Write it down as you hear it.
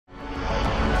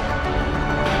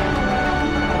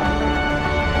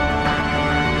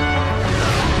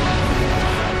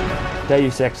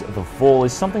Deus Ex The Fall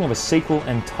is something of a sequel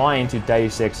and tie-in to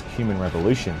Deus Ex Human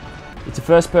Revolution. It's a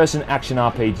first-person action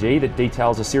RPG that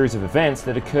details a series of events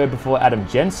that occurred before Adam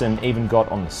Jensen even got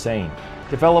on the scene.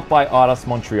 Developed by Eidos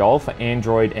Montreal for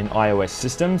Android and iOS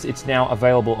systems, it's now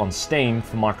available on Steam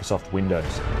for Microsoft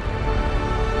Windows.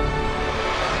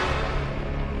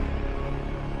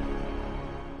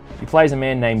 He plays a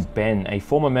man named Ben, a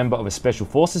former member of a special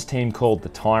forces team called the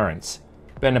Tyrants.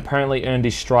 Ben apparently earned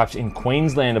his stripes in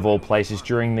Queensland of all places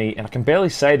during the, and I can barely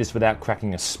say this without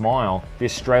cracking a smile, the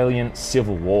Australian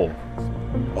Civil War.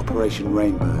 Operation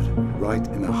Rainbird, right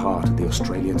in the heart of the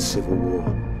Australian Civil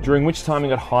War. During which time he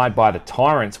got hired by the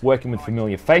Tyrants, working with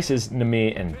familiar faces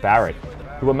Namir and Barrett,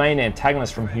 who were main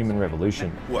antagonists from Human Revolution.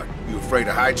 What, you afraid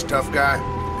of heights, tough guy?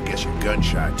 I guess you're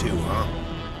gun-shy too, huh?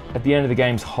 At the end of the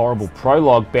game's horrible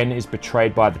prologue, Ben is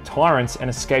betrayed by the Tyrants and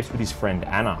escapes with his friend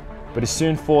Anna, but is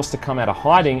soon forced to come out of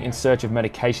hiding in search of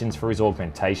medications for his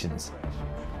augmentations.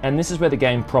 And this is where the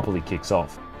game properly kicks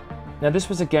off. Now, this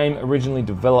was a game originally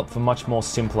developed for much more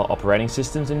simpler operating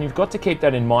systems, and you've got to keep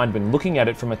that in mind when looking at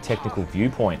it from a technical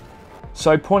viewpoint.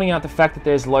 So pointing out the fact that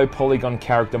there's low polygon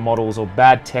character models or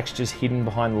bad textures hidden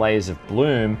behind layers of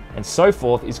bloom and so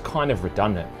forth is kind of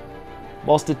redundant.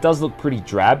 Whilst it does look pretty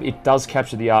drab, it does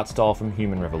capture the art style from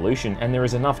Human Revolution, and there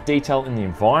is enough detail in the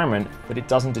environment that it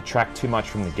doesn't detract too much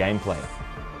from the gameplay.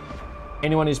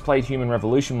 Anyone who's played Human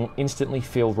Revolution will instantly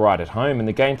feel right at home, and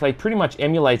the gameplay pretty much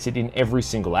emulates it in every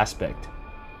single aspect.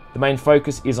 The main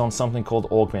focus is on something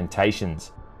called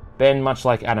augmentations. Ben, much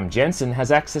like Adam Jensen,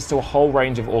 has access to a whole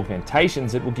range of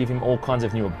augmentations that will give him all kinds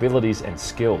of new abilities and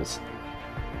skills.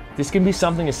 This can be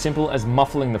something as simple as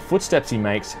muffling the footsteps he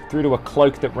makes through to a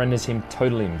cloak that renders him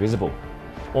totally invisible.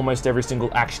 Almost every single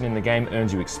action in the game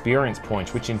earns you experience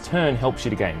points, which in turn helps you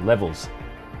to gain levels.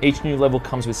 Each new level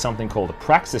comes with something called a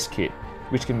Praxis Kit,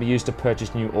 which can be used to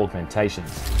purchase new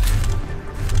augmentations.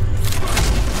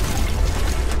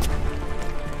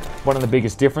 One of the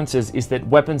biggest differences is that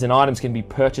weapons and items can be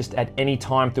purchased at any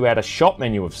time throughout a shop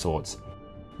menu of sorts.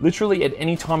 Literally at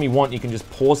any time you want, you can just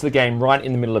pause the game right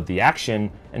in the middle of the action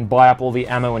and buy up all the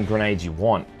ammo and grenades you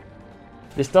want.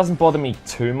 This doesn't bother me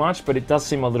too much, but it does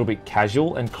seem a little bit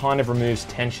casual and kind of removes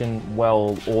tension,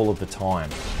 well, all of the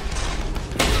time.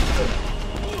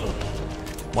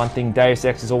 One thing Deus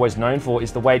Ex is always known for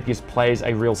is the way it gives players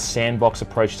a real sandbox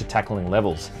approach to tackling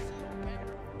levels.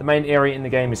 The main area in the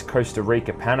game is Costa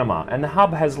Rica, Panama, and the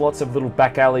hub has lots of little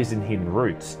back alleys and hidden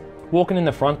routes. Walking in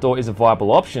the front door is a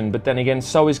viable option, but then again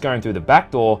so is going through the back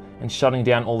door and shutting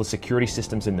down all the security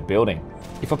systems in the building.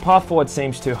 If a path forward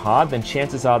seems too hard, then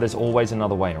chances are there's always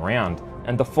another way around,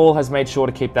 and The Fall has made sure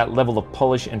to keep that level of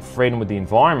polish and freedom with the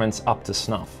environments up to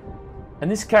snuff. And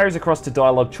this carries across to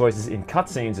dialogue choices in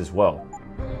cutscenes as well.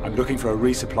 I'm looking for a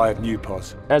resupply of new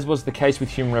pods. As was the case with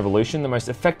Human Revolution, the most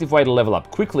effective way to level up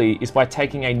quickly is by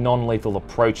taking a non-lethal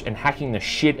approach and hacking the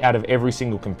shit out of every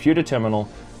single computer terminal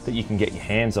that you can get your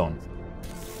hands on.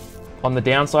 On the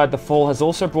downside, The Fall has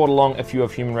also brought along a few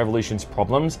of Human Revolution's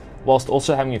problems, whilst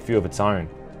also having a few of its own.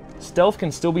 Stealth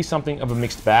can still be something of a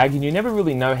mixed bag, and you never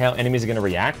really know how enemies are going to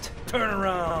react. Turn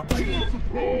around!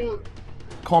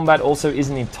 Combat also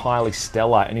isn't entirely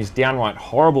stellar, and is downright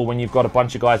horrible when you've got a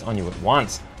bunch of guys on you at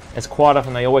once, as quite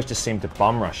often they always just seem to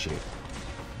bum rush you.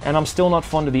 And I'm still not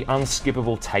fond of the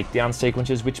unskippable takedown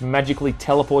sequences, which magically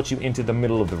teleport you into the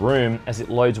middle of the room as it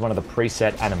loads one of the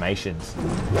preset animations.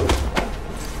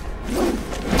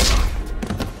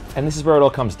 And this is where it all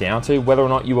comes down to, whether or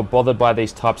not you were bothered by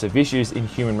these types of issues in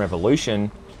Human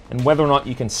Revolution, and whether or not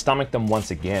you can stomach them once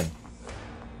again.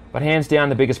 But hands down,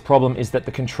 the biggest problem is that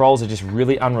the controls are just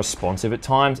really unresponsive at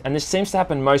times, and this seems to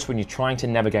happen most when you're trying to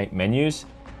navigate menus.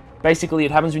 Basically,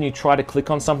 it happens when you try to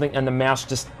click on something and the mouse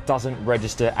just doesn't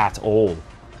register at all.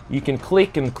 You can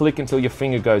click and click until your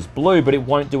finger goes blue, but it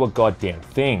won't do a goddamn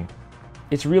thing.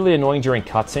 It's really annoying during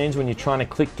cutscenes when you're trying to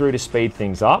click through to speed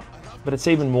things up, but it's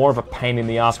even more of a pain in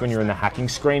the ass when you're in the hacking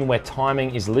screen where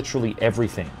timing is literally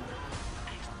everything.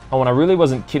 Oh, and I really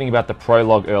wasn't kidding about the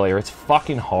prologue earlier, it's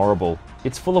fucking horrible.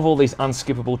 It's full of all these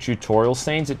unskippable tutorial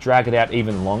scenes that drag it out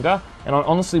even longer, and I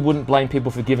honestly wouldn't blame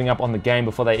people for giving up on the game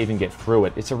before they even get through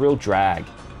it. It's a real drag.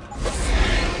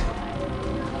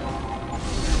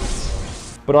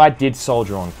 But I did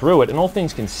soldier on through it, and all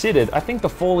things considered, I think The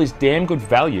Fall is damn good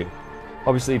value.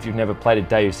 Obviously, if you've never played a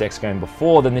Deus Ex game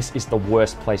before, then this is the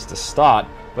worst place to start,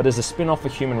 but as a spin-off for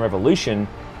Human Revolution,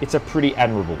 it's a pretty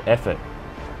admirable effort.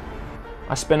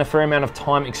 I spent a fair amount of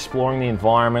time exploring the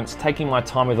environments, taking my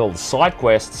time with all the side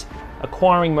quests,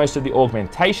 acquiring most of the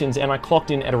augmentations, and I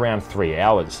clocked in at around 3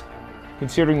 hours.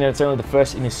 Considering that it's only the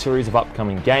first in a series of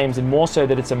upcoming games, and more so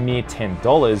that it's a mere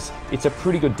 $10, it's a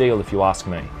pretty good deal if you ask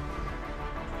me.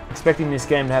 Expecting this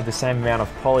game to have the same amount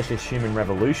of polish as Human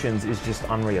Revolutions is just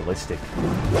unrealistic.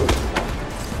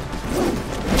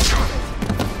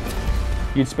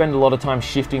 You'd spend a lot of time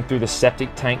shifting through the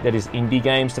septic tank that is indie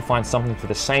games to find something for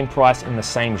the same price in the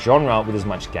same genre with as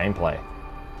much gameplay.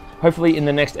 Hopefully in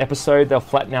the next episode they'll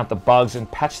flatten out the bugs and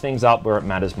patch things up where it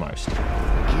matters most. Keep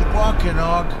walking,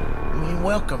 Aug. I mean,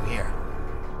 welcome here.